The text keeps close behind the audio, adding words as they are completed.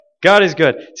God is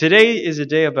good. Today is a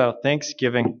day about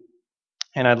Thanksgiving,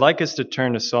 and I'd like us to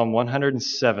turn to Psalm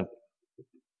 107.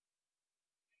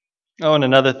 Oh, and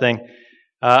another thing,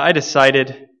 I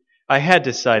had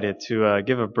decided to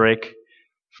give a break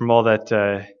from all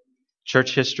that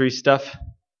church history stuff,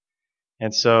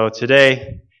 and so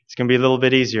today it's going to be a little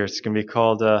bit easier. It's going to be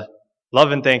called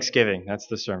Love and Thanksgiving. That's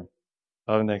the sermon.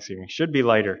 Love and Thanksgiving. Should be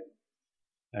lighter,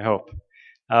 I hope.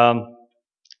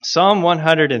 Psalm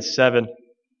 107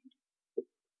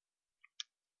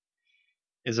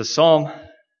 is a psalm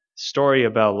story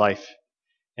about life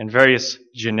and various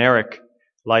generic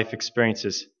life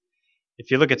experiences. If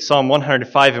you look at Psalm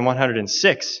 105 and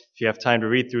 106, if you have time to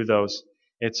read through those,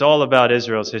 it's all about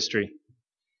Israel's history,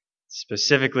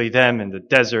 specifically them in the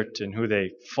desert and who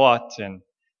they fought and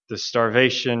the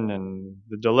starvation and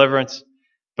the deliverance.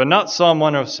 But not Psalm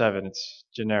 107, it's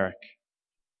generic.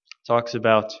 It talks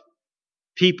about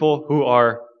people who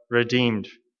are redeemed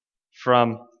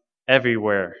from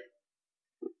everywhere.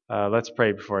 Let's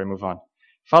pray before I move on.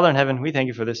 Father in heaven, we thank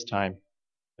you for this time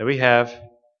that we have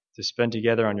to spend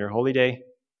together on your holy day.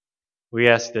 We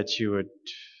ask that you would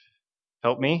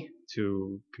help me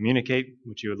to communicate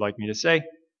what you would like me to say.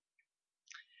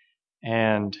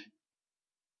 And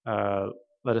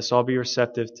let us all be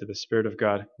receptive to the Spirit of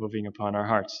God moving upon our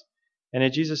hearts. And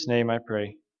in Jesus' name I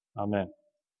pray. Amen.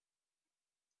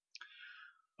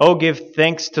 Oh, give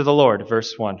thanks to the Lord,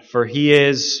 verse 1, for he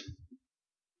is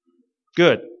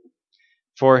good.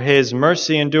 For his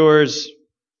mercy endures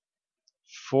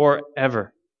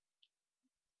forever.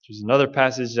 There's another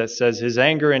passage that says his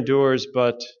anger endures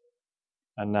but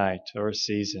a night or a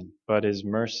season, but his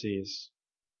mercy is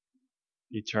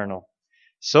eternal.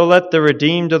 So let the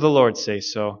redeemed of the Lord say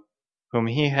so, whom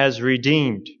he has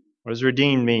redeemed. What does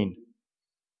redeemed mean?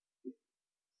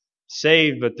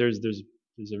 Saved, but there's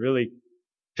a really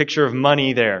picture of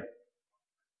money there.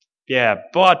 Yeah,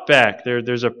 bought back.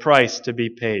 There's a price to be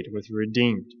paid with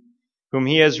redeemed. Whom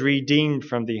he has redeemed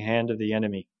from the hand of the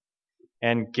enemy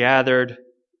and gathered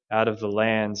out of the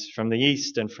lands from the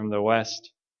east and from the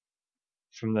west,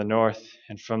 from the north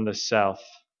and from the south.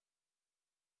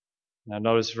 Now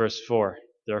notice verse 4.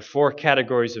 There are 4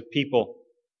 categories of people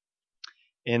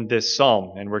in this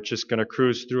psalm, and we're just going to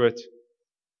cruise through it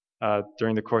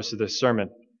during the course of this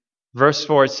sermon. Verse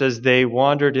 4, it says, they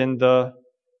wandered in the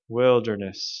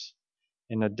wilderness,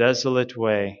 in a desolate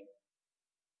way.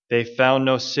 They found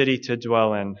no city to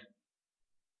dwell in.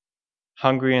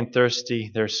 Hungry and thirsty,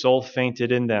 their soul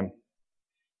fainted in them.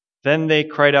 Then they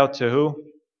cried out to who?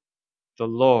 The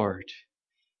Lord,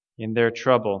 in their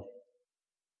trouble,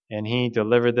 and he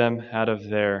delivered them out of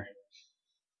their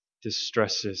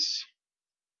distresses.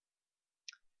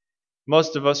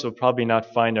 Most of us will probably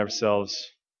not find ourselves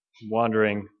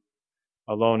wandering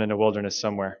alone in a wilderness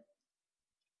somewhere,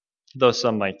 though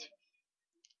some might.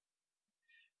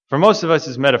 For most of us,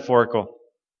 it's metaphorical.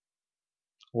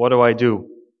 What do I do?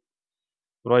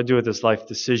 What do I do with this life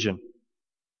decision?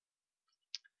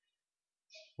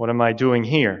 What am I doing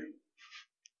here?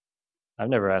 I've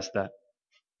never asked that.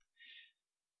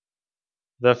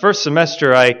 The first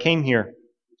semester I came here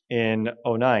in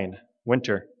 2009,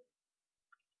 winter,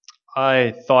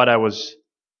 I thought I was,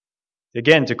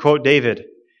 again, to quote David,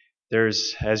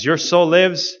 as your soul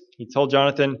lives, he told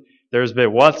Jonathan, there's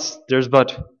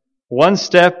but one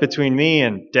step between me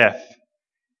and death.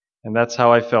 And that's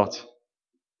how I felt,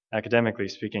 academically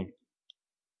speaking.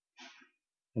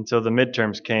 Until the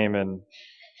midterms came, and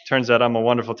turns out I'm a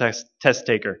wonderful test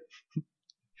taker.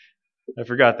 I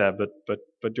forgot that,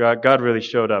 but God really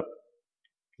showed up,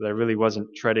 because I really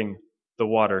wasn't treading the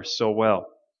water so well.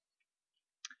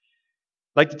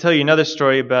 I'd like to tell you another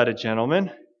story about a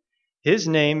gentleman. His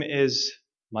name is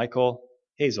Michael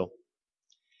Hazel.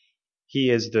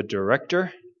 He is the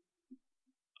director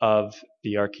of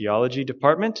the archaeology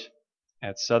department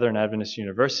at Southern Adventist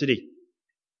University.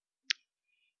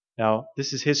 Now,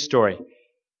 this is his story.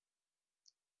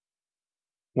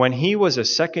 When he was a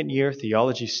second-year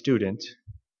theology student,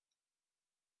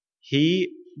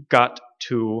 he got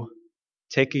to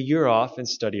take a year off and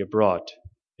study abroad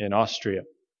in Austria,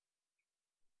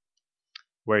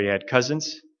 where he had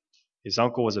cousins. His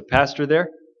uncle was a pastor there,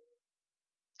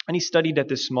 and he studied at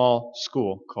this small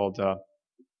school called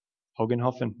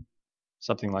Hogenhofen,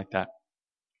 something like that.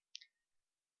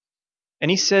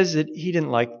 And he says that he didn't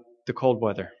like the cold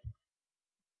weather.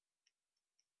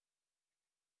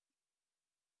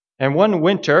 And one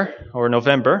winter, or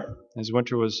November, as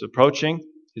winter was approaching,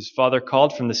 his father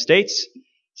called from the States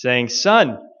saying,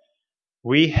 son,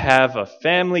 we have a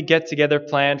family get-together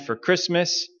planned for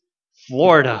Christmas,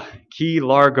 Florida, Key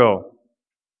Largo.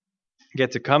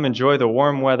 Get to come enjoy the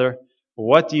warm weather.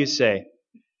 What do you say?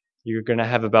 You're going to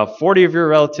have about 40 of your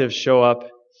relatives show up.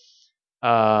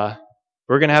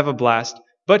 We're going to have a blast.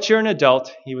 But you're an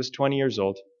adult. He was 20 years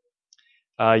old.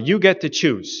 You get to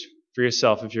choose for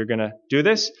yourself if you're going to do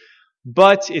this.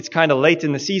 But it's kind of late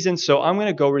in the season, so I'm going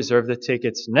to go reserve the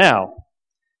tickets now.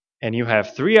 And you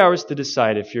have 3 hours to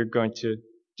decide if you're going to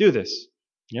do this.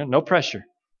 No pressure.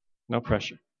 No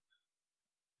pressure.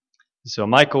 So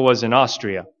Michael was in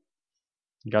Austria.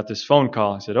 He got this phone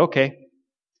call. He said, okay.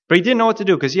 But he didn't know what to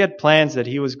do because he had plans that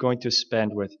he was going to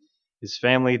spend with his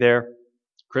family there,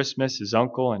 Christmas, his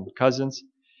uncle and cousins.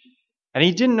 And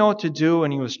he didn't know what to do,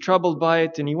 and he was troubled by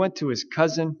it, and he went to his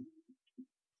cousin.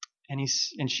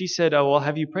 And she said, oh, well,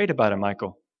 have you prayed about it,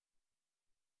 Michael?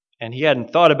 And he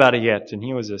hadn't thought about it yet, and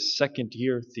he was a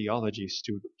second-year theology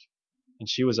student, and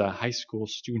she was a high school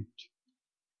student.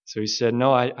 So he said,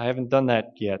 no, I haven't done that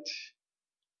yet.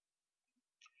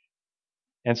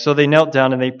 And so they knelt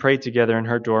down and they prayed together in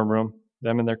her dorm room,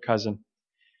 them and their cousin,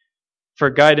 for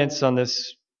guidance on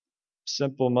this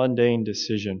simple, mundane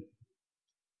decision.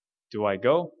 Do I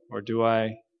go or do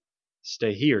I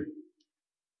stay here?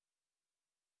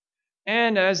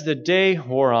 And as the day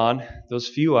wore on, those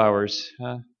few hours,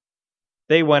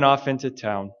 they went off into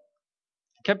town.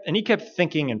 And he kept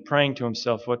thinking and praying to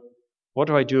himself, what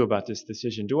do I do about this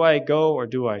decision? Do I go or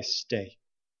do I stay?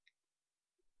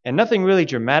 And nothing really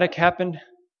dramatic happened.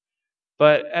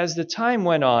 But as the time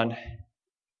went on,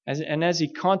 as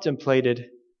he contemplated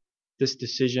this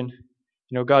decision,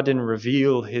 God didn't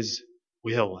reveal His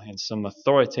will in some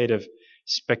authoritative,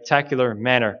 spectacular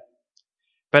manner.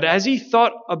 But as he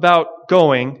thought about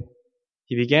going,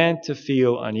 he began to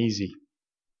feel uneasy.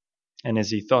 And as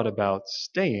he thought about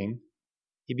staying,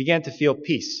 he began to feel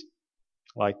peace,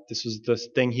 like this was the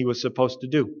thing he was supposed to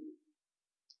do,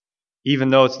 even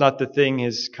though it's not the thing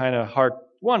his kind of heart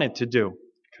wanted to do,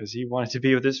 because he wanted to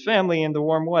be with his family in the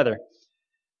warm weather.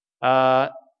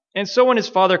 And so when his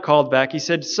father called back, he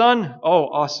said, son, oh,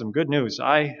 awesome, good news.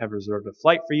 I have reserved a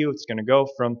flight for you. It's going to go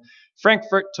from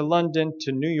Frankfurt to London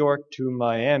to New York to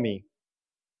Miami.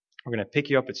 We're going to pick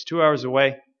you up. It's 2 hours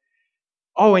away.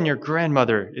 Oh, and your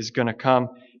grandmother is going to come.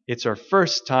 It's her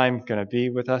first time going to be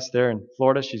with us there in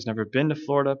Florida. She's never been to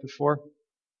Florida before.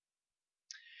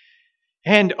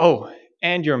 And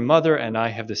your mother and I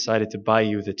have decided to buy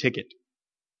you the ticket.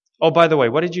 Oh, by the way,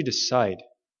 what did you decide?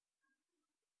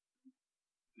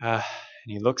 And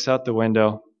he looks out the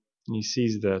window and he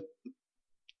sees the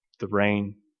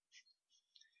rain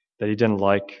that he didn't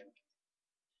like.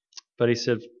 But he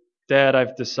said, Dad,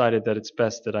 I've decided that it's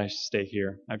best that I stay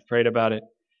here. I've prayed about it.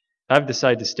 I've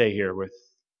decided to stay here with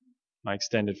my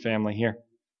extended family here.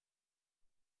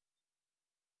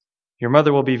 Your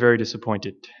mother will be very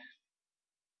disappointed.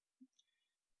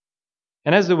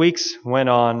 And as the weeks went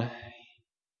on,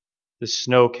 the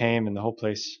snow came and the whole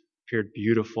place appeared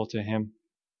beautiful to him.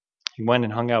 He went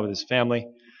and hung out with his family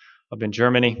up in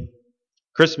Germany.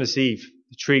 Christmas Eve,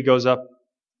 the tree goes up,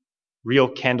 real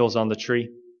candles on the tree,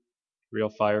 real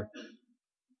fire.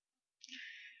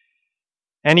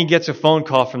 And he gets a phone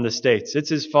call from the States. It's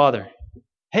his father.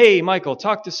 Hey, Michael,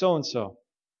 talk to so-and-so.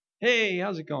 Hey,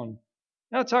 how's it going?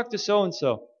 Now talk to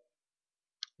so-and-so.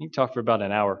 He talked for about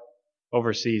an hour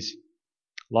overseas,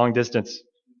 long distance,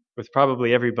 with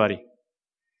probably everybody.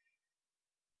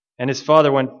 And his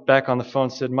father went back on the phone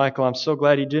and said, Michael, I'm so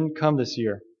glad you didn't come this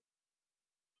year.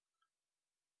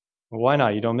 Well, why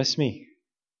not? You don't miss me.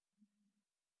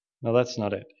 No, that's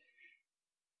not it.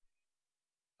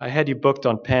 I had you booked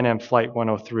on Pan Am Flight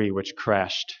 103, which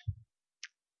crashed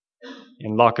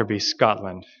in Lockerbie,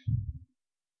 Scotland.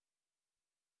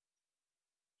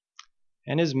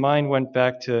 And his mind went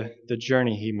back to the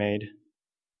journey he made,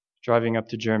 driving up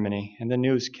to Germany, and the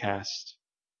newscast.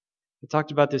 It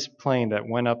talked about this plane that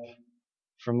went up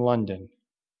from London.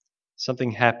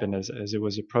 Something happened as it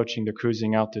was approaching the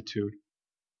cruising altitude.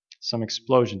 Some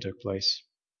explosion took place.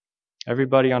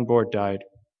 Everybody on board died.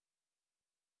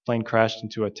 The plane crashed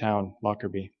into a town,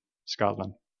 Lockerbie,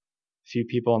 Scotland. A few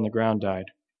people on the ground died.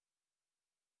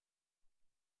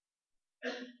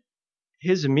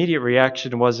 His immediate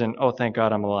reaction wasn't, oh, thank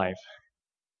God I'm alive.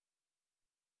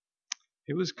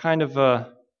 It was kind of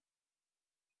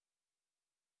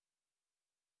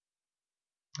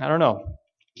I don't know.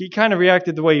 He kind of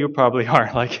reacted the way you probably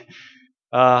are. Like,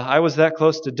 I was that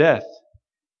close to death.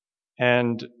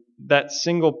 And that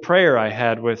single prayer I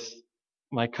had with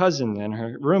my cousin and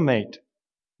her roommate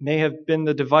may have been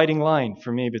the dividing line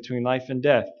for me between life and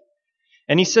death.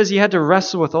 And he says he had to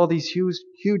wrestle with all these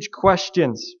huge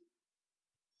questions.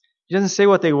 He doesn't say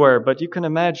what they were, but you can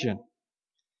imagine.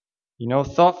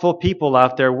 Thoughtful people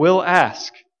out there will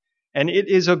ask. And it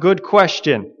is a good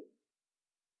question.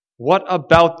 What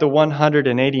about the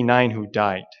 189 who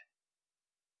died?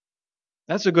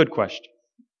 That's a good question.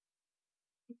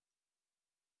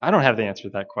 I don't have the answer to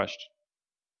that question.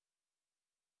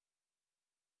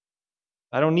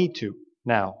 I don't need to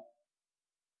now.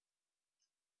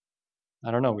 I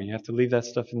don't know. We have to leave that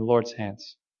stuff in the Lord's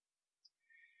hands.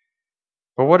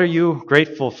 But what are you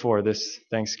grateful for this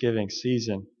Thanksgiving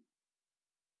season?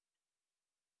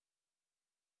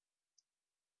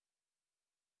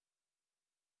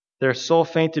 Their soul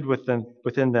fainted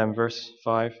within them, verse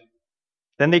 5.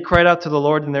 Then they cried out to the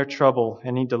Lord in their trouble,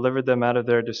 and He delivered them out of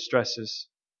their distresses.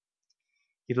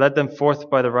 He led them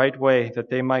forth by the right way, that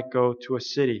they might go to a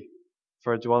city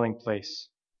for a dwelling place.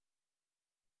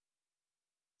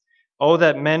 Oh,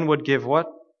 that men would give what?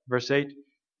 Verse 8.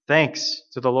 Thanks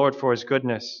to the Lord for His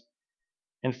goodness,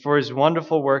 and for His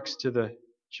wonderful works to the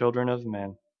children of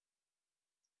men.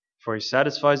 For He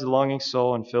satisfies the longing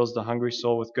soul and fills the hungry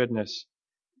soul with goodness.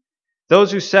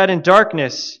 Those who sat in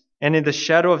darkness and in the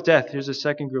shadow of death. Here's a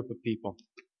second group of people.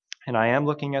 And I am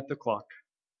looking at the clock.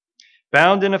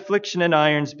 Bound in affliction and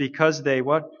irons because they,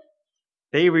 what?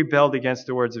 They rebelled against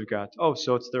the words of God. Oh,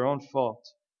 so it's their own fault.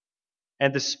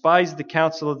 And despised the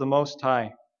counsel of the Most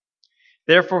High.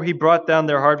 Therefore He brought down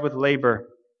their heart with labor.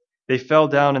 They fell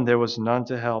down and there was none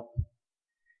to help.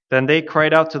 Then they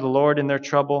cried out to the Lord in their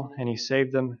trouble, and He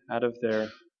saved them out of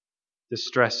their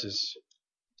distresses.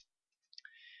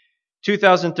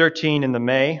 2013 in the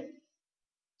May,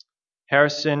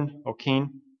 Harrison Okene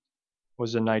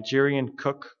was a Nigerian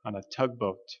cook on a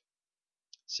tugboat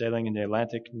sailing in the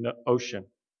Atlantic Ocean.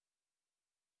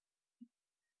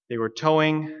 They were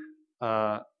towing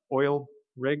an oil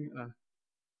rig,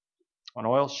 an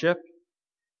oil ship.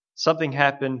 Something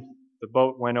happened. The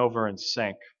boat went over and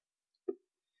sank.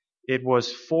 It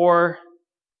was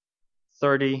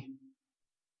 4:30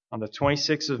 on the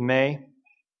 26th of May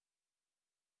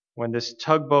when this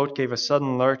tugboat gave a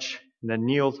sudden lurch and then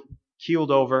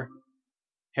keeled over.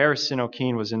 Harrison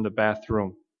Okene was in the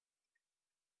bathroom.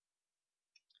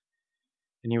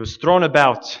 And he was thrown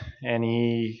about, and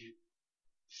he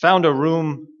found a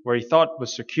room where he thought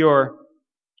was secure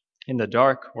in the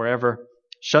dark, wherever,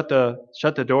 shut the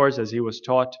doors as he was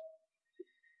taught,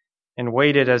 and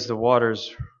waited as the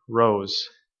waters rose.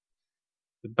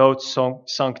 The boat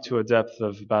sunk to a depth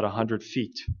of about 100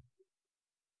 feet.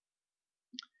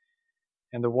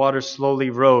 And the water slowly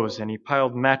rose, and he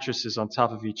piled mattresses on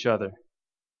top of each other.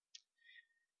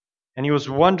 And he was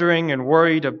wondering and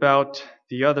worried about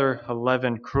the other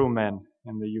 11 crewmen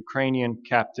and the Ukrainian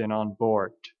captain on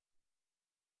board.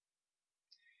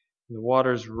 The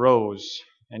waters rose,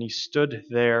 and he stood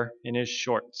there in his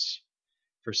shorts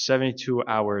for 72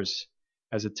 hours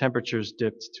as the temperatures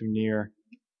dipped to near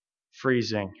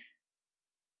freezing.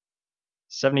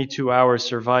 72 hours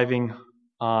surviving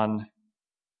on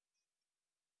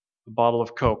a bottle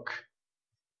of Coke.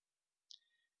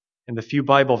 And the few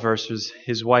Bible verses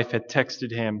his wife had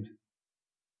texted him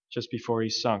just before he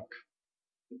sunk.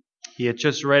 He had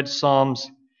just read Psalms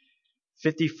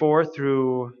 54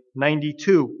 through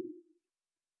 92.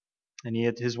 And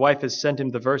his wife had sent him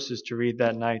the verses to read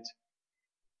that night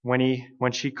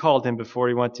when she called him before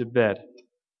he went to bed.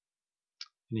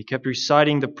 And he kept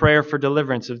reciting the prayer for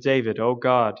deliverance of David. "O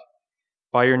God,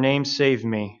 by your name save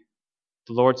me.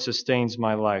 The Lord sustains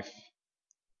my life."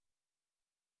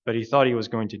 But he thought he was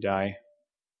going to die.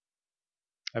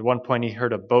 At one point he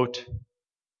heard a boat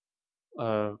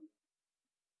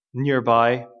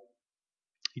nearby.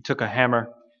 He took a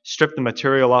hammer, stripped the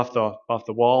material off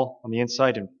the wall on the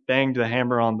inside, and banged the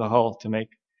hammer on the hull to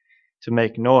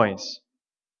make noise.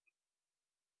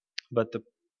 But the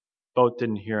boat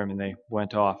didn't hear him, and they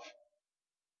went off.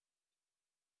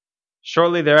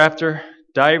 Shortly thereafter,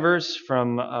 divers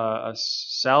from a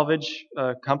salvage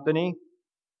company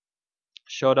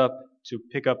showed up to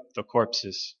pick up the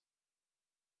corpses,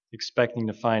 expecting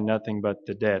to find nothing but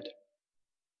the dead.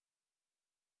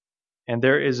 And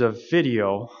there is a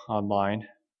video online.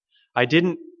 I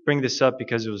didn't bring this up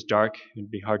because it was dark. It would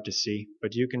be hard to see,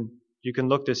 but you can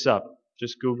look this up.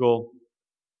 Just Google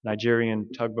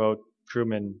Nigerian tugboat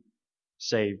crewman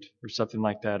saved or something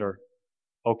like that, or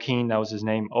Okene, that was his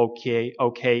name, Okene.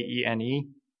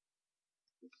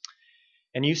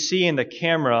 And you see in the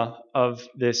camera of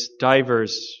this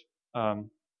diver's on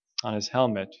his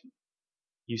helmet,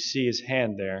 you see his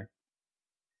hand there.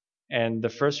 And the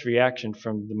first reaction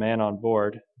from the man on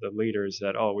board, the leader, is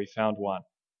that, "Oh, we found one,"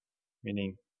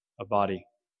 meaning a body.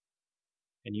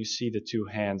 And you see the two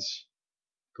hands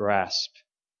grasp.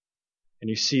 And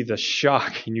you see the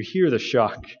shock, and you hear the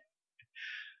shock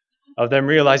of them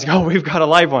realizing, "Oh, we've got a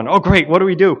live one. Oh, great, what do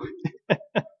we do?"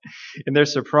 In their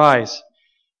surprise.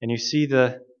 And you see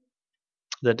the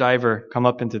the diver come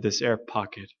up into this air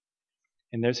pocket.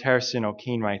 And there's Harrison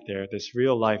O'Keene right there, this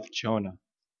real-life Jonah,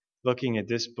 looking at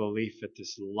disbelief at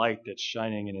this light that's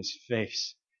shining in his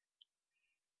face.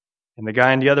 And the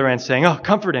guy on the other end saying, "Oh,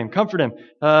 comfort him,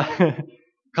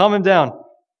 calm him down."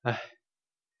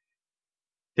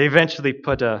 They eventually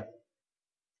put a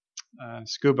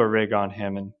scuba rig on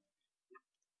him and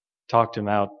talked him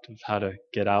out of how to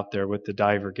get out there with the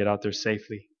diver, get out there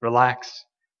safely. "Relax,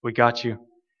 we got you.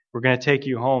 We're going to take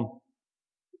you home."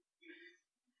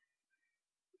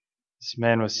 This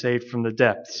man was saved from the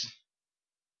depths.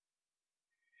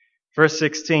 Verse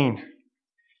 16,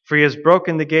 "For he has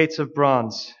broken the gates of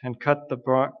bronze and cut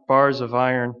the bars of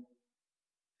iron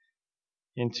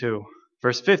in two."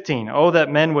 Verse 15, "Oh, that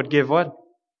men would give" what?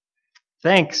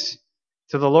 "Thanks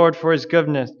to the Lord for his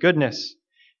goodness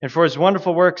and for his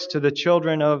wonderful works to the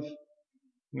children of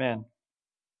men."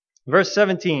 Verse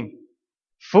 17,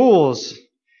 "Fools,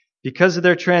 because of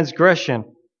their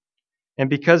transgression and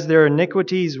because their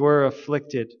iniquities were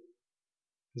afflicted."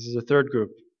 This is a third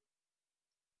group.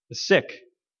 The sick.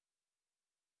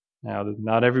 Now,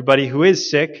 not everybody who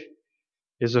is sick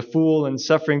is a fool and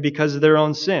suffering because of their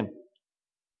own sin.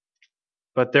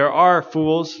 But there are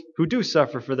fools who do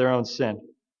suffer for their own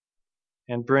sin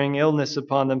and bring illness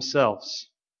upon themselves.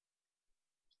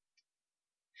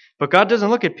 But God doesn't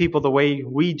look at people the way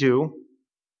we do,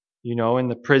 in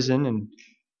the prison and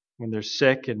when they're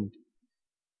sick. And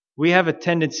we have a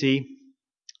tendency,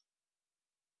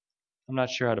 I'm not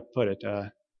sure how to put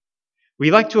it, we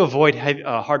like to avoid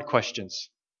hard questions.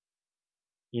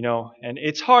 And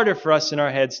it's harder for us in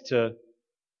our heads to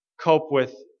cope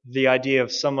with the idea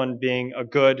of someone being a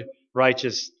good,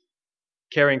 righteous,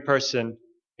 caring person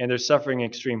and they're suffering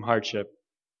extreme hardship.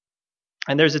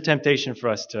 And there's a temptation for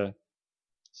us to,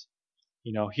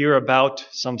 hear about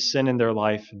some sin in their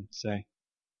life and say,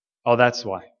 "Oh, that's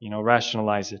why,"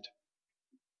 rationalize it.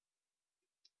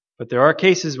 But there are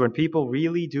cases when people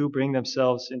really do bring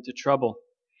themselves into trouble.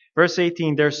 Verse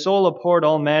 18, "Their soul abhorred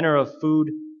all manner of food,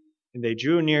 and they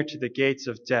drew near to the gates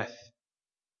of death.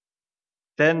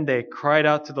 Then they cried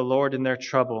out to the Lord in their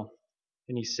trouble,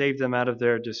 and he saved them out of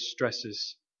their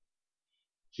distresses.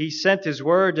 He sent his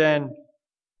word and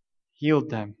healed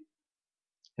them,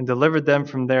 and delivered them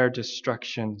from their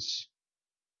destructions."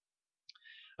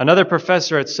 Another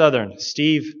professor at Southern,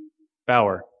 Steve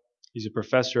Bauer, he's a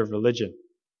professor of religion.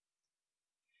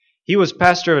 He was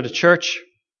pastor of a church,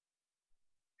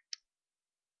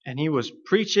 and he was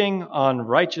preaching on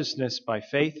righteousness by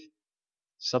faith,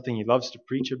 something he loves to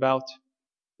preach about.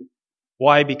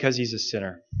 Why? Because he's a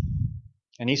sinner.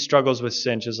 And he struggles with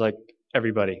sin just like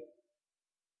everybody.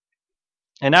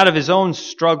 And out of his own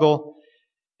struggle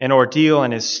and ordeal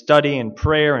and his study and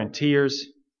prayer and tears,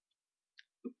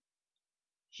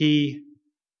 he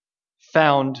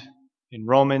found in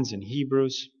Romans and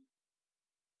Hebrews,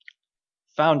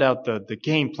 found out the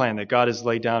game plan that God has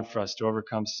laid down for us to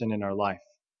overcome sin in our life.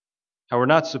 How we're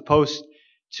not supposed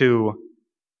to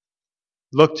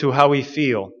look to how we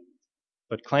feel,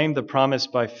 but claim the promise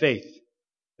by faith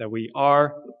that we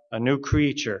are a new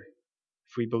creature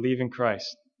if we believe in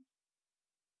Christ.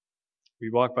 We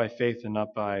walk by faith and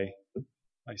not by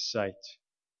sight.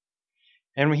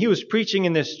 And when he was preaching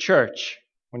in this church,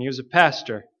 when he was a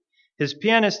pastor, his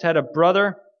pianist had a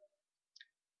brother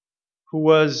who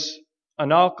was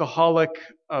an alcoholic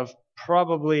of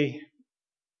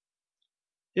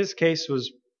his case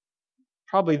was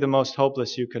probably the most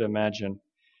hopeless you could imagine.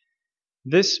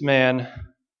 This man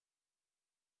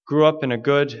grew up in a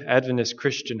good Adventist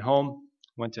Christian home,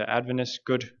 went to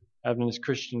good Adventist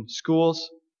Christian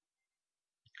schools.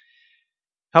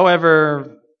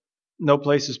 However, no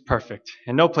place is perfect,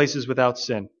 and no place is without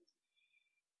sin.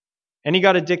 And he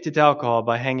got addicted to alcohol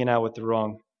by hanging out with the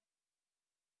wrong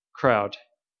crowd.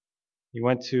 He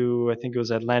went to, I think it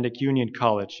was Atlantic Union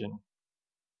College, and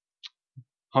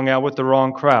hung out with the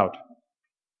wrong crowd.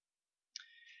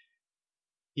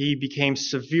 He became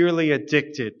severely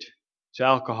addicted to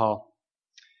alcohol.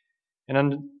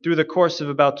 And through the course of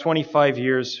about 25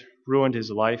 years, ruined his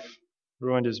life,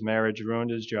 ruined his marriage,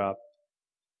 ruined his job.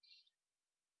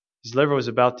 His liver was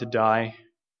about to die,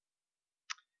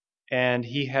 and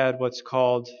he had what's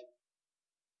called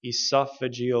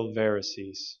esophageal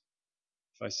varices,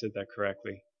 if I said that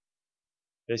correctly.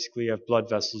 Basically, you have blood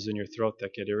vessels in your throat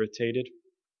that get irritated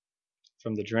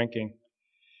from the drinking.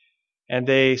 And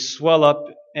they swell up,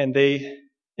 and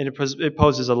it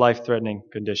poses a life-threatening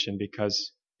condition,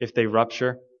 because if they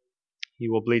rupture,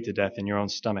 you will bleed to death in your own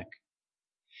stomach.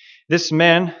 This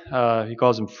man, he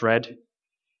calls him Fred,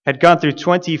 had gone through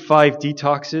 25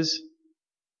 detoxes,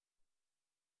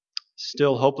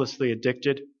 still hopelessly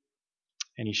addicted,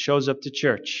 and he shows up to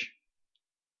church.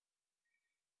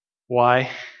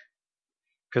 Why?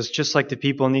 Because just like the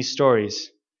people in these stories,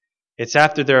 it's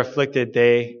after they're afflicted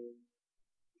they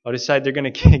decide they're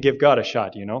going to give God a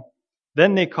shot,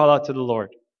 Then they call out to the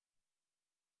Lord.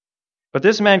 But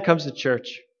this man comes to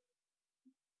church,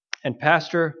 and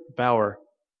Pastor Bauer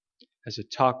has a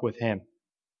talk with him.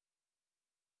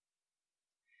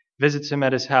 Visits him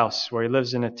at his house, where he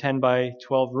lives in a 10 by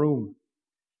 12 room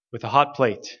with a hot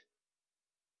plate.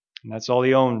 And that's all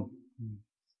he owned.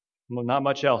 Well, not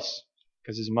much else,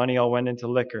 because his money all went into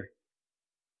liquor.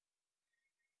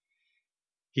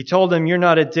 He told him, "You're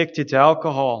not addicted to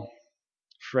alcohol,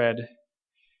 Fred.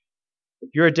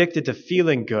 You're addicted to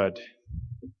feeling good.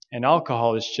 And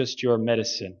alcohol is just your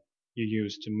medicine you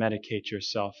use to medicate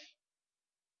yourself.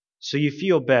 So you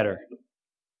feel better.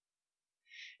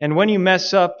 And when you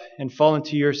mess up and fall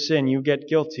into your sin, you get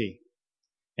guilty.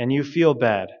 And you feel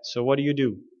bad. So what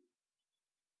do?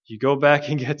 You go back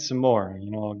and get some more.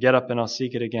 I'll get up and I'll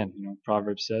seek it again,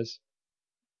 Proverbs says."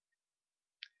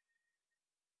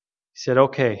 He said,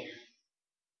 "Okay."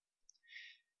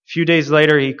 A few days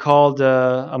later, he called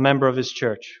a member of his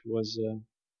church, who was a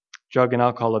drug and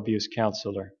alcohol abuse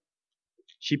counselor.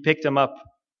 She picked him up.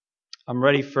 "I'm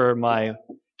ready for my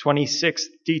 26th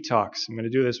detox. I'm going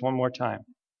to do this one more time."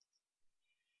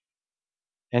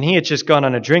 And he had just gone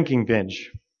on a drinking binge.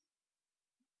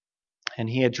 And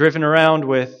he had ridden around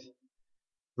with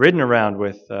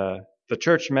the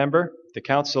church member, the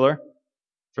counselor,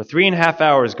 for 3.5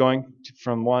 hours, going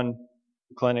from one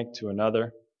clinic to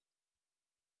another.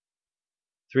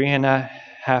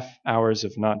 3.5 hours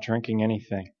of not drinking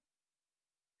anything.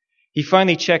 He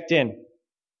finally checked in.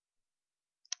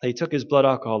 They took his blood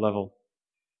alcohol level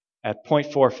at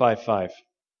 0.455.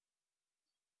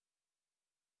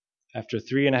 After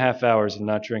 3.5 hours of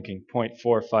not drinking,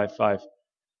 0.455.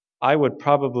 I would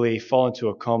probably fall into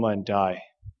a coma and die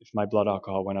if my blood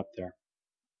alcohol went up there.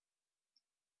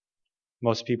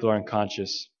 Most people are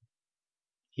unconscious.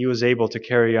 He was able to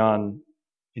carry on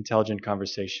intelligent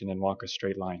conversation and walk a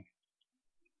straight line.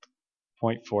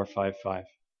 0.455.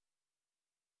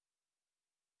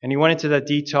 And he went into that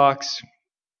detox.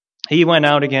 He went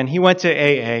out again. He went to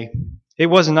AA. It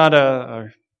was not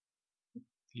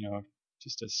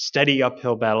just a steady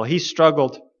uphill battle. He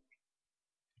struggled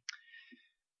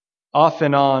off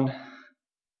and on.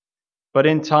 But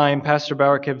in time, Pastor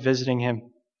Bauer kept visiting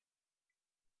him.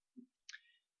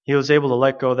 He was able to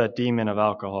let go of that demon of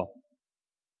alcohol.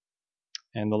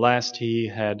 And the last he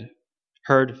had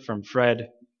heard from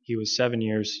Fred, he was 7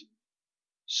 years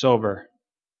sober.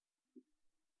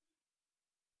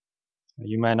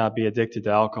 You might not be addicted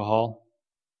to alcohol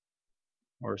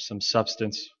or some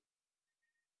substance.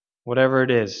 Whatever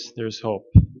it is, there's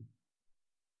hope.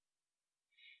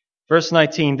 Verse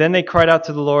 19, then they cried out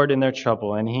to the Lord in their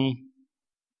trouble, and He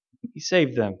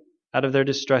saved them out of their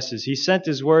distresses. He sent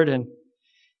His word and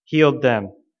healed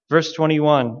them. Verse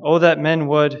 21, oh, that men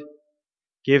would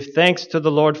give thanks to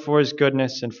the Lord for His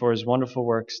goodness and for His wonderful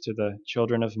works to the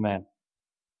children of men.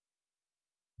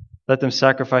 Let them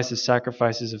sacrifice His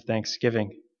sacrifices of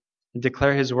thanksgiving and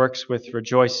declare His works with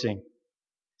rejoicing.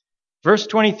 Verse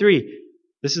 23,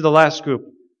 this is the last group.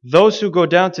 Those who go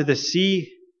down to the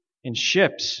sea in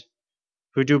ships,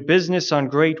 who do business on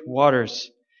great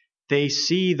waters, they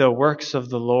see the works of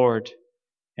the Lord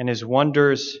and His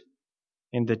wonders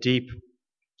in the deep.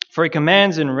 For He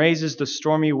commands and raises the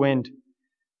stormy wind,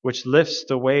 which lifts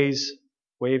the waves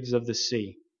of the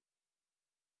sea.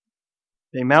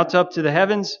 They mount up to the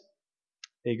heavens,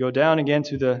 they go down again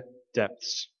to the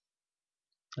depths.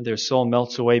 And their soul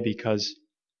melts away because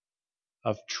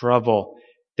of trouble.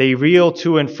 They reel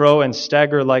to and fro and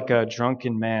stagger like a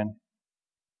drunken man.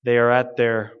 They are at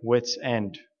their wits'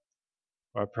 end.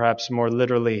 Or perhaps more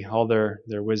literally, all their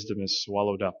wisdom is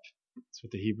swallowed up. That's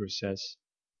what the Hebrew says.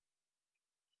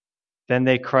 Then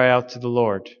they cry out to the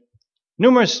Lord.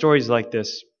 Numerous stories like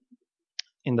this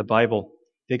in the Bible.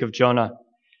 Think of Jonah.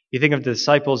 You think of the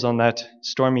disciples on that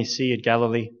stormy sea at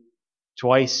Galilee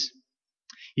twice.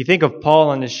 You think of Paul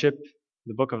on his ship,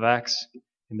 the book of Acts,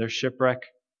 in their shipwreck.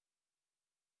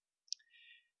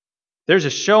 There's a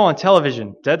show on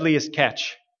television, Deadliest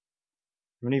Catch.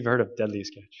 Haven't even heard of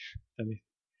Deadliest Catch?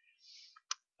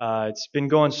 It's been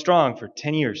going strong for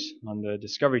 10 years on the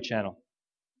Discovery Channel.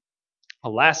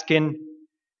 Alaskan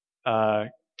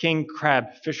king crab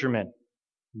fishermen.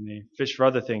 And they fish for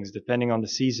other things depending on the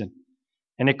season.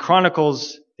 And it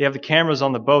chronicles, they have the cameras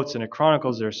on the boats, and it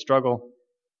chronicles their struggle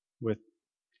with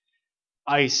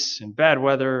ice and bad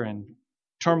weather and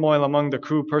turmoil among the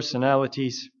crew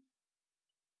personalities.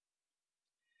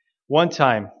 One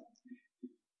time,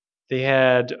 they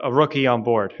had a rookie on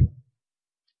board.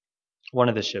 One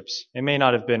of the ships. It may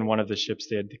not have been one of the ships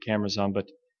they had the cameras on, but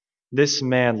this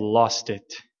man lost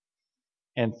it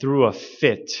and threw a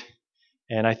fit.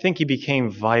 And I think he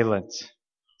became violent.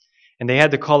 And they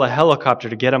had to call a helicopter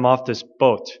to get him off this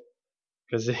boat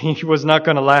because he was not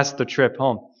going to last the trip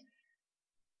home.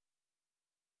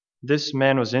 This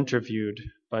man was interviewed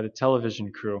by the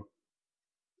television crew.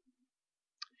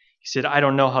 He said, "I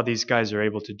don't know how these guys are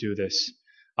able to do this.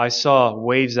 I saw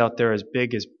waves out there as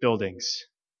big as buildings."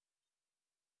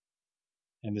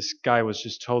 And this guy was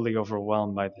just totally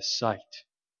overwhelmed by the sight.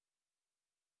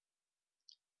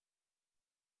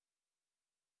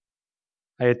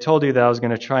 I had told you that I was going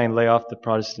to try and lay off the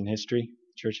Protestant history,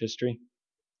 church history,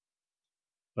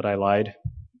 but I lied.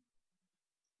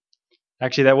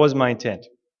 Actually, that was my intent,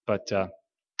 but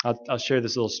I'll share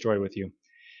this little story with you.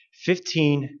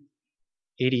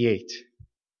 1588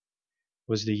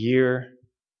 was the year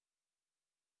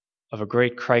of a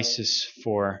great crisis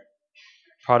for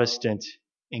Protestant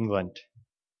England.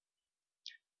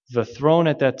 The throne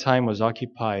at that time was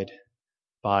occupied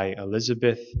by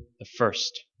Elizabeth I,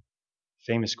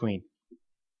 famous queen.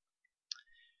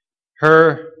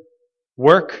 Her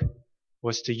work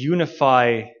was to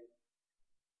unify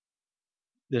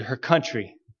her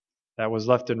country that was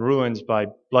left in ruins by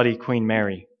bloody Queen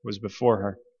Mary, was before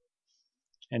her,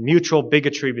 and mutual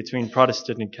bigotry between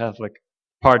Protestant and Catholic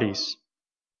parties.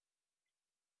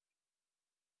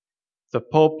 The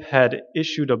Pope had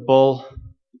issued a bull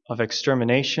of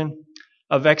extermination,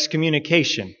 of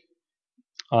excommunication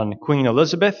on Queen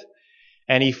Elizabeth,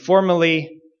 and he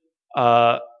formally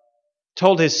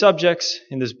told his subjects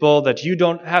in this bull that you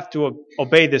don't have to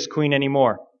obey this queen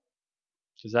anymore.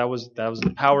 Because that was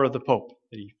the power of the Pope.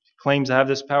 He claims to have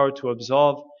this power to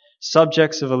absolve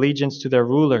subjects of allegiance to their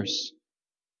rulers.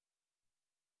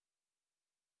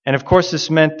 And of course this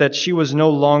meant that she was no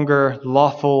longer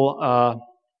lawful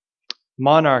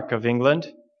monarch of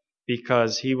England,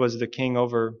 because he was the king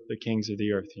over the kings of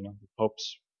the earth. The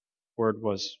Pope's word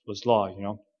was law,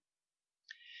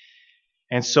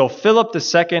 And so Philip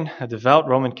II, a devout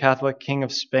Roman Catholic king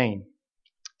of Spain,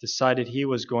 decided he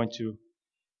was going to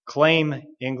claim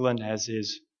England as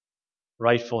his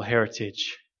rightful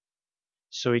heritage.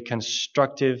 So he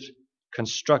constructed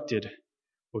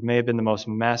what may have been the most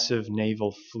massive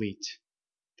naval fleet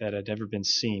that had ever been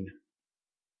seen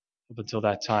up until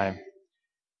that time.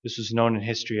 This was known in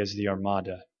history as the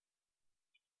Armada.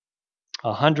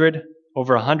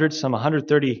 Over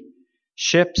 130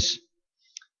 ships,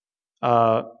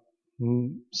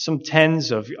 some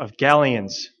tens of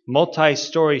galleons,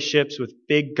 multi-story ships with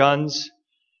big guns.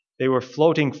 They were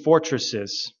floating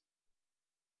fortresses.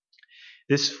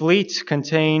 This fleet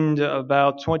contained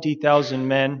about 20,000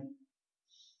 men,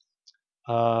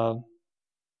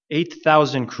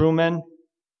 8,000 crewmen,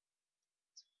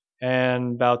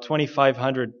 and about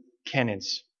 2,500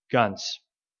 cannons, guns.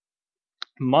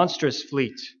 Monstrous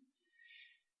fleet.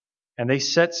 And they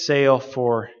set sail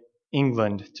for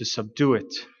England to subdue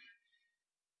it.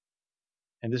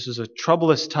 And this was a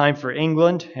troublous time for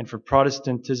England and for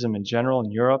Protestantism in general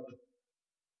in Europe.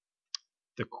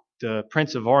 The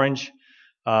Prince of Orange,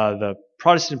 the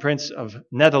Protestant Prince of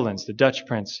Netherlands, the Dutch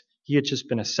Prince, he had just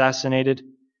been assassinated.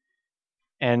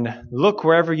 And look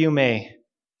wherever you may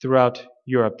throughout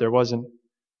Europe, there wasn't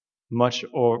much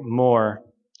or more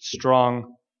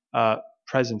strong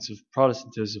presence of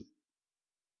Protestantism.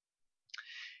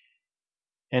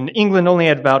 And England only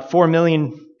had about 4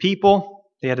 million people.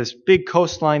 They had this big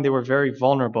coastline. They were very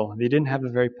vulnerable. They didn't have a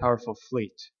very powerful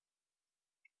fleet.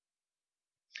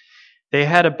 They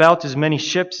had about as many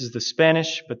ships as the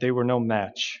Spanish, but they were no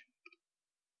match.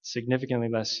 Significantly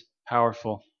less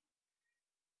powerful.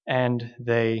 And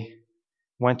they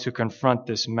went to confront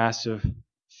this massive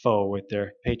foe with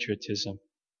their patriotism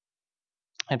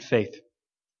and faith.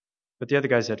 But the other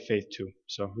guys had faith too.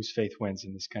 So whose faith wins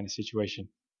in this kind of situation?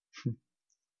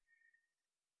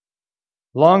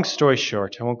 Long story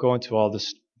short, I won't go into all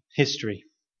this history,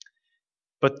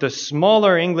 but the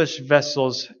smaller English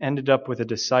vessels ended up with a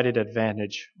decided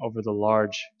advantage over the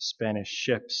large Spanish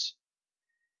ships.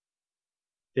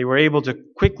 They were able to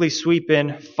quickly sweep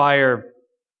in, fire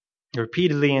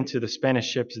repeatedly into the Spanish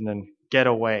ships, and then get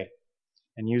away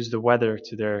and use the weather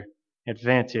to their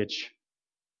advantage.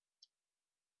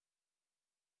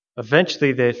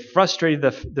 Eventually, they frustrated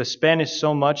the Spanish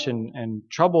so much and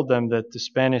troubled them that the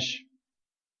Spanish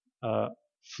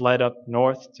fled up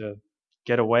north to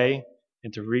get away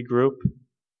and to regroup.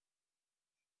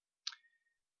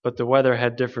 But the weather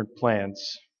had different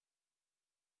plans.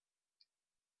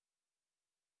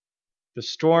 The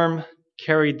storm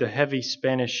carried the heavy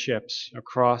Spanish ships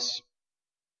across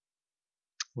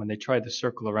when they tried to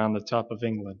circle around the top of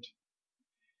England.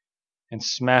 and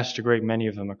smashed a great many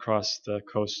of them across the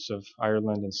coasts of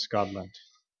Ireland and Scotland.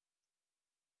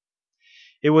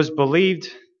 It was believed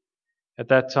at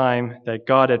that time that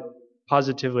God had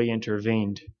positively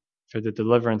intervened for the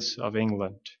deliverance of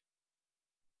England.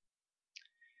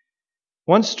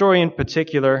 One story in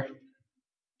particular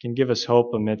can give us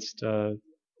hope amidst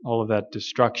all of that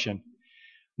destruction.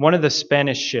 One of the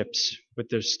Spanish ships with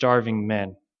their starving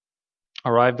men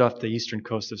arrived off the eastern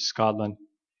coast of Scotland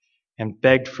and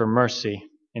begged for mercy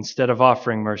instead of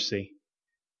offering mercy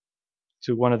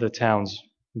to one of the towns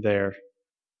there.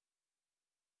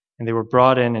 And they were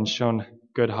brought in and shown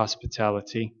good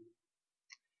hospitality,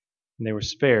 and they were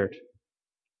spared.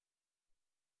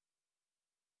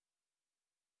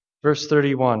 Verse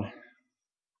 31.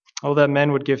 Oh, that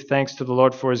men would give thanks to the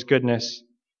Lord for his goodness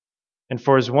and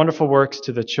for his wonderful works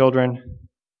to the children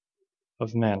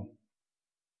of men.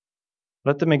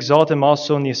 Let them exalt him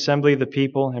also in the assembly of the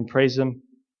people and praise him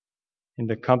in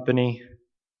the company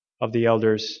of the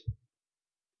elders.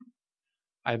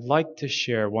 I'd like to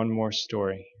share one more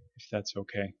story, if that's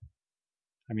okay.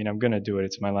 I mean, I'm going to do it.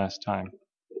 It's my last time.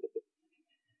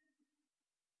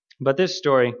 But this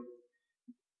story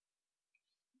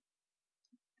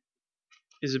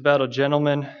is about a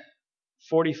gentleman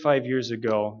 45 years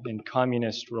ago in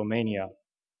communist Romania.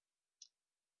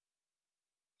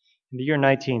 In the year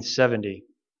 1970,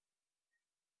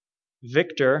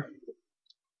 Victor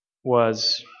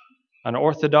was an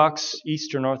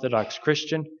Eastern Orthodox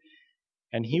Christian,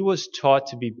 and he was taught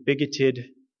to be bigoted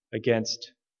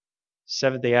against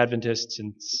Seventh-day Adventists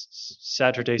and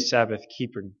Saturday Sabbath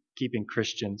keeping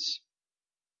Christians.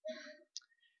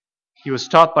 He was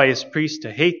taught by his priest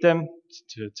to hate them,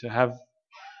 to have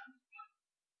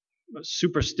a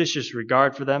superstitious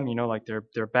regard for them, like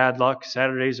they're bad luck.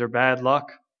 Saturdays are bad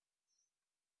luck.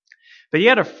 But he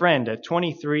had a friend at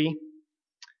 23.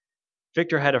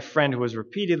 Victor had a friend who was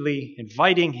repeatedly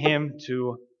inviting him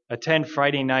to attend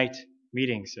Friday night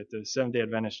meetings at the Seventh-day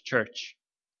Adventist church.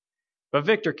 But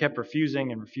Victor kept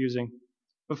refusing and refusing.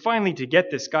 But finally, to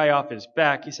get this guy off his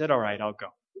back, he said, all right, I'll go.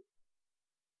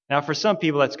 Now, for some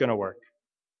people, that's going to work.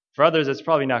 For others, it's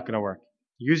probably not going to work.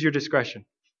 Use your discretion.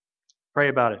 Pray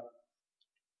about it.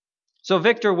 So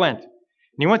Victor went. And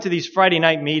he went to these Friday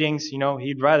night meetings.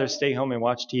 He'd rather stay home and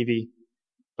watch TV.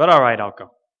 But all right, I'll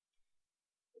go.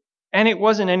 And it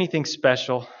wasn't anything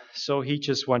special, so he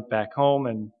just went back home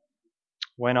and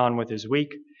went on with his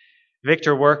week.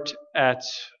 Victor worked at,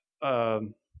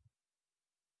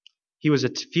 he was a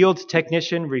field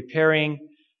technician repairing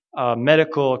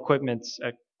medical equipment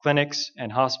at clinics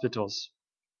and hospitals.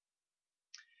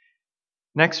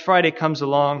 Next Friday comes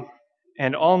along,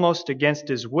 and almost against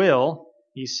his will,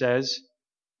 he says,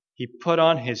 he put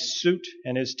on his suit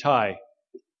and his tie,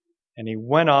 and he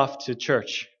went off to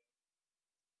church.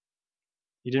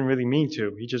 He didn't really mean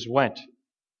to. He just went.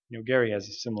 Gary has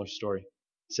a similar story.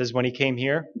 He says when he came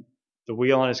here, the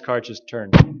wheel on his car just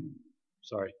turned.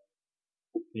 Sorry.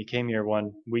 He came here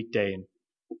one weekday, and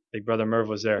Big Brother Merv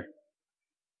was there.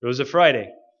 It was a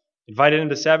Friday. Invited him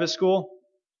to Sabbath school,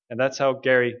 and that's how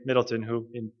Gary Middleton,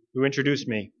 who introduced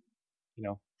me,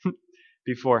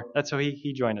 before, that's how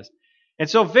he joined us. And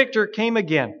so Victor came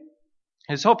again.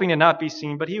 He was hoping to not be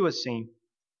seen, but he was seen.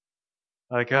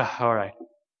 All right.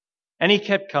 And he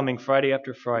kept coming Friday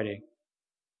after Friday.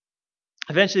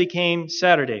 Eventually came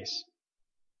Saturdays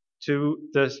to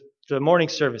the morning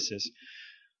services.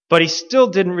 But he still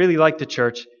didn't really like the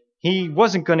church. He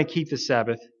wasn't going to keep the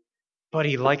Sabbath, but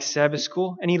he liked Sabbath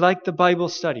school and he liked the Bible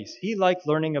studies. He liked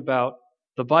learning about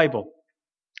the Bible.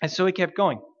 And so he kept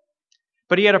going.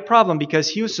 But he had a problem because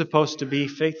he was supposed to be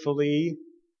faithfully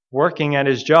working at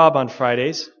his job on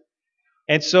Fridays.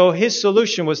 And so his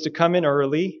solution was to come in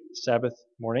early, Sabbath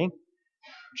morning,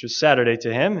 which was Saturday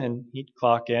to him, and he'd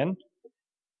clock in,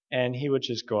 and he would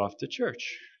just go off to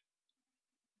church.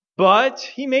 But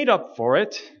he made up for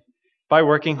it by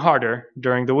working harder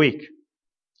during the week.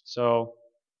 So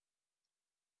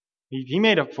he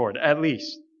made up for it, at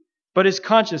least. But his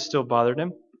conscience still bothered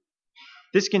him.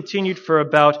 This continued for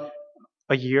about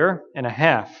a year and a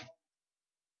half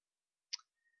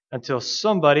until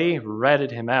somebody ratted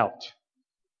him out.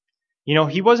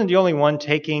 He wasn't the only one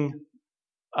taking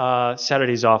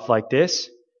Saturdays off like this.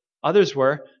 Others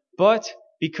were. But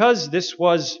because this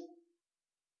was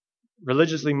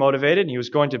religiously motivated, and he was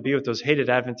going to be with those hated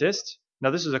Adventists. Now,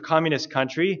 this is a communist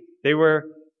country. They were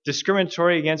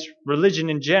discriminatory against religion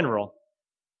in general,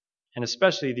 and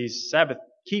especially these Sabbath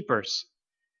keepers.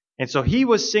 And so he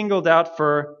was singled out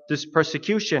for this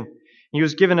persecution. He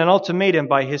was given an ultimatum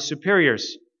by his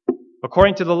superiors.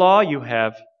 According to the law, you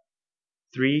have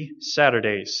 3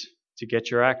 Saturdays to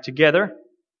get your act together.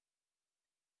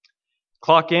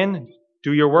 clock in,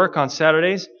 do your work on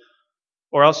Saturdays,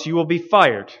 or else you will be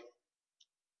fired.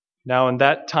 Now, in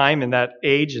that time, in that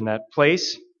age, in that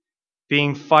place,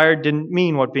 being fired didn't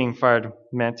mean what being fired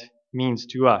means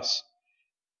to us.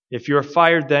 If you're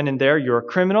fired then and there, you're a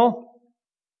criminal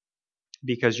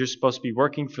because you're supposed to be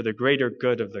working for the greater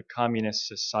good of the communist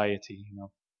society.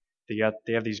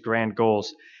 They have these grand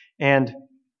goals. And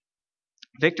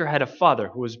Victor had a father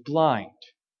who was blind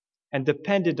and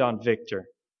depended on Victor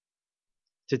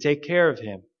to take care of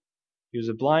him. He was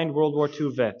a blind World War II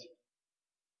vet.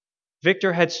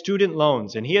 Victor had student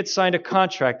loans, and he had signed a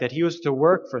contract that he was to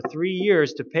work for 3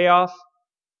 years to pay off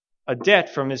a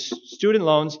debt from his student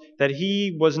loans that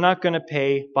he was not going to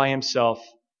pay by himself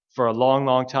for a long,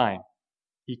 long time.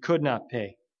 He could not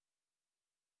pay.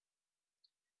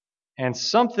 And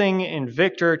something in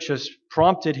Victor just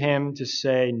prompted him to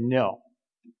say, no,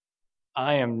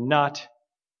 I am not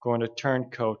going to turn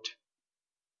coat.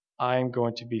 I am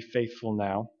going to be faithful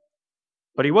now.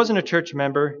 But he wasn't a church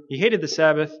member. He hated the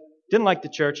Sabbath, didn't like the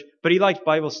church, but he liked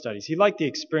Bible studies. He liked the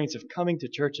experience of coming to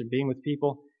church and being with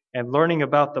people and learning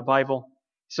about the Bible.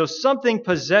 So something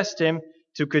possessed him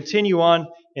to continue on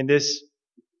in this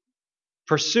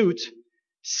pursuit,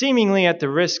 seemingly at the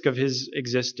risk of his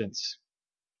existence.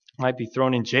 Might be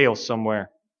thrown in jail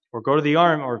somewhere, or go to the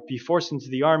army, or be forced into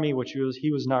the army, which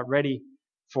he was not ready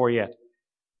for yet.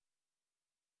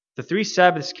 The 3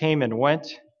 Sabbaths came and went.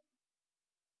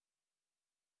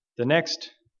 The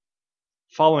next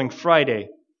following Friday,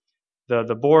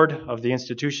 the board of the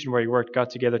institution where he worked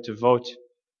got together to vote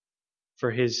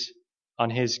on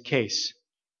his case,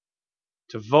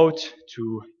 to vote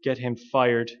to get him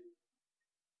fired,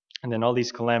 and then all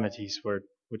these calamities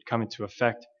would come into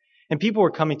effect. And people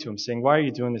were coming to him saying, "Why are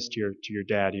you doing this to your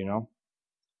dad?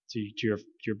 To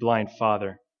your blind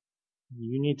father?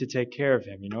 You need to take care of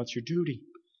him. It's your duty."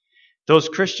 Those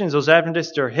Christians, those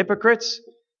Adventists, are hypocrites.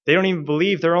 They don't even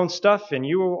believe their own stuff, and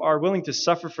you are willing to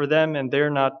suffer for them, and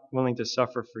they're not willing to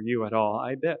suffer for you at all,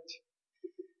 I bet.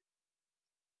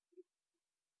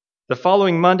 The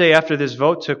following Monday after this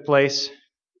vote took place,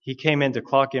 he came in to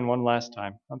clock in one last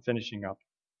time. I'm finishing up.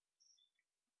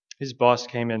 His boss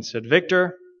came in and said,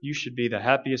 "Victor, you should be the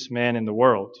happiest man in the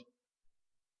world."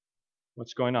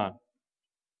 "What's going on?"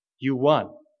 "You won."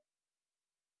 "What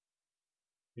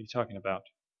are you talking about?"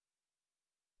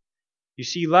 "You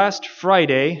see, last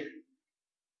Friday,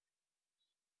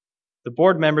 the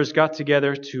board members got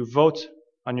together to vote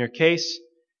on your case.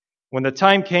 When the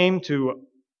time came to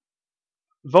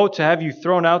vote to have you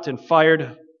thrown out and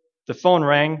fired, the phone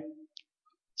rang.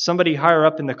 Somebody higher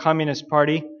up in the Communist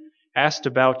Party asked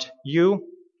about you.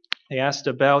 They asked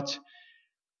about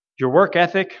your work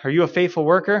ethic. Are you a faithful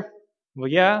worker?" "Well,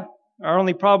 yeah. Our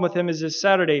only problem with him is his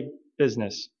Saturday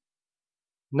business."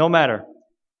 "No matter.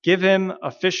 Give him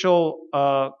official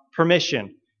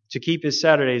permission to keep his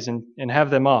Saturdays and have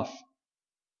them off."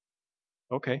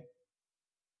 "Okay."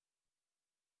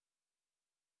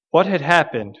 What had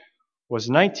happened was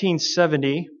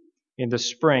 1970, in the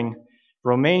spring,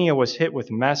 Romania was hit with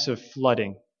massive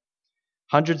flooding.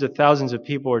 Hundreds of thousands of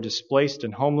people were displaced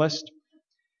and homeless,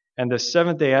 and the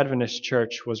Seventh-day Adventist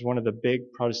Church was one of the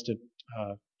big Protestant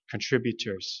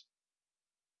contributors.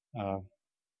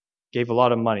 Gave a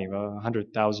lot of money,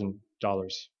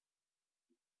 $100,000.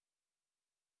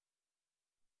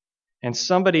 And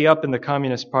somebody up in the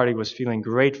Communist Party was feeling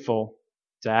grateful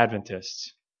to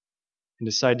Adventists and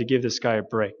decided to give this guy a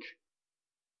break.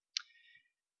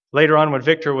 Later on, when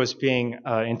Victor was being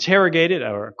interrogated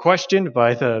or questioned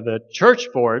by the church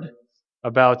board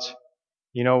about,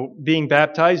 being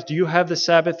baptized, "Do you have the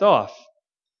Sabbath off?"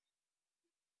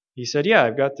 He said, "Yeah,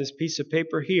 I've got this piece of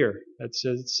paper here that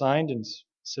says it's signed and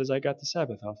says I got the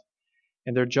Sabbath off."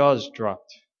 And their jaws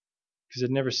dropped because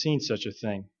they'd never seen such a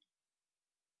thing.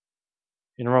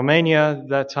 In Romania, at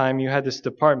that time, you had this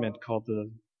department called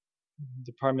the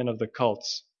Department of the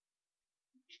Cults,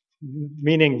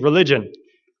 meaning religion.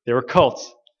 They were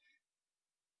cults.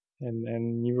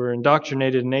 And you were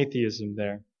indoctrinated in atheism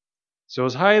there. So it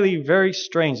was very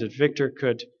strange that Victor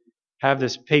could have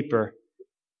this paper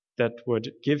that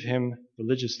would give him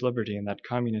religious liberty in that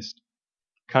communist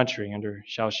country under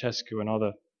Ceausescu and all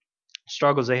the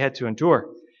struggles they had to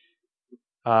endure.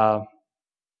 How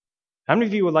many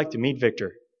of you would like to meet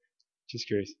Victor? Just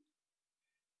curious.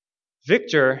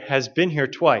 Victor has been here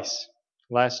twice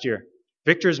last year.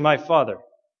 Victor is my father.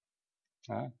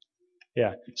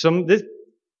 Yeah. So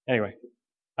anyway,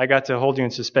 I got to hold you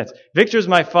in suspense. Victor is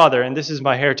my father, and this is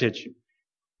my heritage.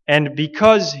 And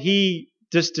because he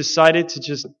just decided to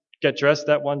just get dressed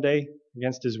that one day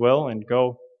against his will and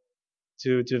go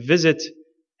to visit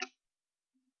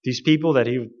these people that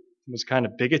he was kind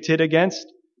of bigoted against.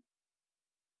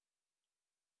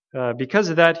 Because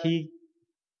of that, he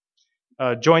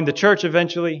joined the church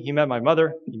eventually. He met my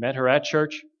mother. He met her at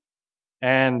church.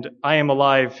 And I am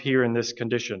alive here in this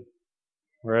condition,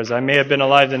 whereas I may have been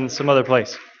alive in some other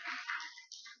place.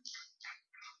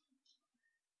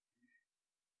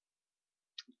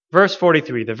 Verse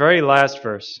 43, the very last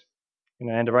verse. I'm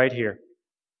going to end right here.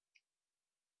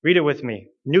 Read it with me.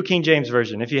 New King James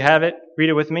Version. If you have it, read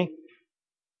it with me.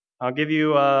 I'll give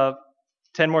you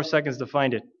 10 more seconds to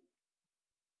find it.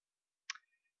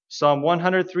 Psalm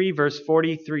 103, verse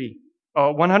 43.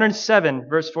 107,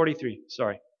 verse 43.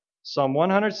 Sorry. Psalm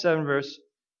 107, verse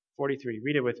 43.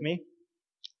 Read it with me.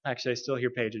 Actually, I still hear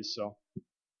pages, so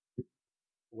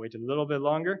wait a little bit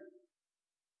longer.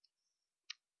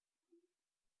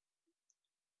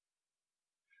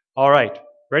 All right.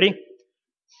 Ready?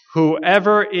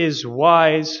 Whoever is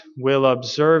wise will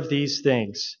observe these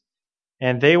things,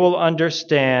 and they will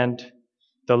understand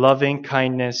the loving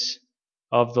kindness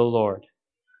of the Lord.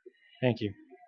 Thank you.